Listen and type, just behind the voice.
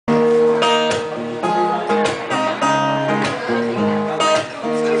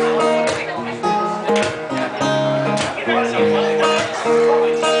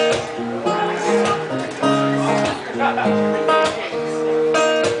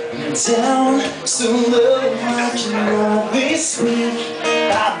down so low I can always speak.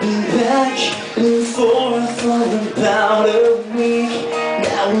 I've been back and forth for about a week.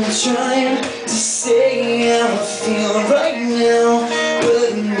 Now I'm trying to say how I feel right now, but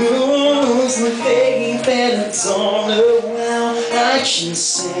it moves like faith and I don't know how I can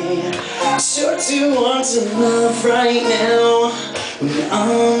say sure too hard to love right now. When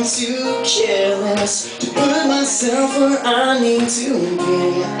I'm too careless to put myself where I need to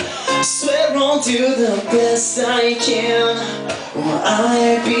be. I swear I'll do the best I can. Oh,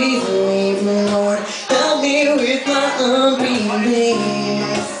 I believe, Lord, help me with my unbelief.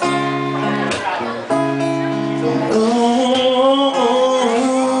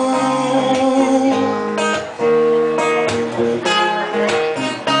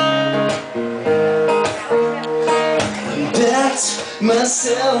 Backed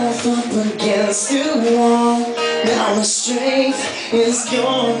myself up against the wall. Now my strength is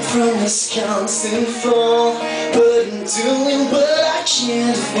gone from this constant fall, but I'm doing what I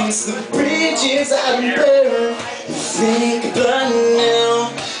can to face the bridges I've burned. You think by now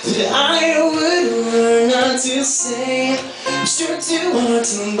that I would learn not to say I'm sure too hard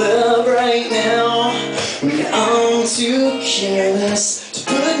to love right now, when I'm too careless to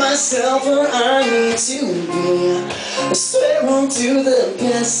put myself where I need to be. I swear I'll do the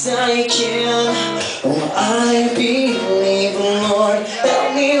best I can. Oh, I believe, Lord,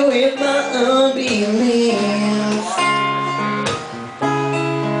 help me with my unbelief.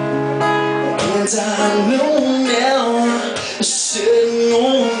 And I know now I should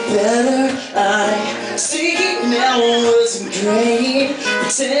know better. I see it now wasn't great,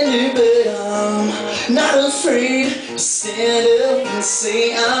 pretended, but I'm not afraid to stand up and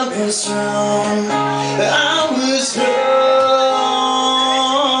say I was wrong. I was wrong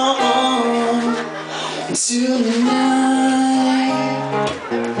tonight.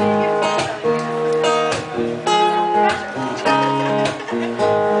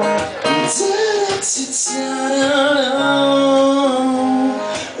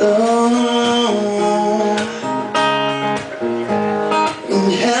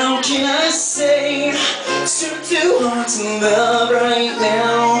 And how can I say it's too hard to love right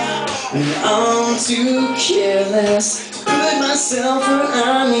now, when I'm too careless to put myself where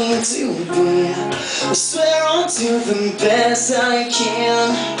I need to be. I swear I'll do the best I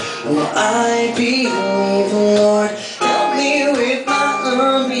can. Oh, I believe, Lord,